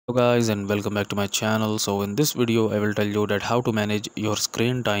Guys, and welcome back to my channel. So in this video I will tell you that how to manage your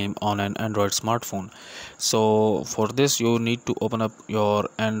screen time on an Android smartphone. So for this you need to open up your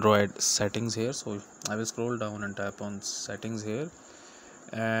Android settings here. So I will scroll down and tap on settings here,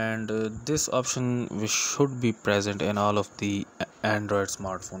 and this option should be present in all of the Android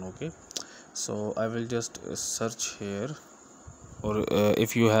smartphone. Okay, so I will just search here, or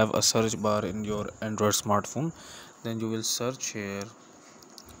if you have a search bar in your Android smartphone, then you will search here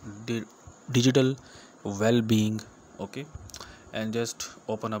di- digital well-being. Okay, and just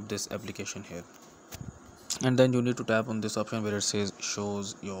open up this application here, and then you need to tap on this option where it says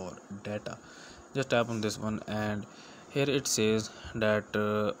shows your data. Just tap on this one, and here it says that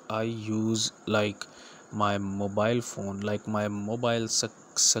I use like my mobile phone, like my mobile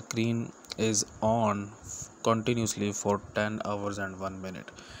screen is on continuously for 10 hours and 1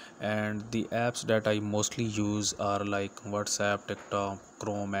 minute, and the apps that I mostly use are like WhatsApp, TikTok,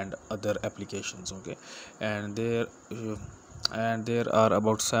 Chrome, and other applications. Okay, and there are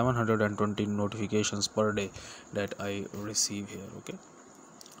about 720 notifications per day that I receive here. Okay,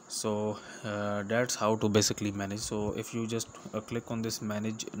 so that's how to basically manage. So if you just click on this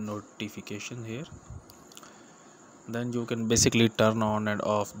manage notification here, then you can basically turn on and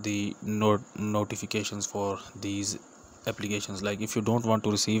off the notifications for these applications. Like if you don't want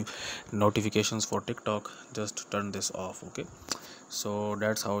to receive notifications for TikTok, just turn this off. Okay, so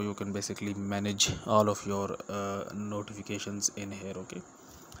that's how you can basically manage all of your notifications in here. Okay,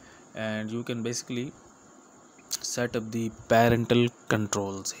 and you can basically set up the parental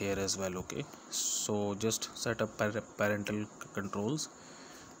controls here as well. Okay, so just set up parental controls.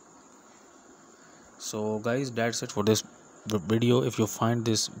 So guys, that's it for this video. If you find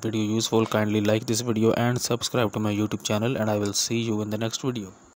this video useful, kindly like this video and subscribe to my YouTube channel, and I will see you in the next video.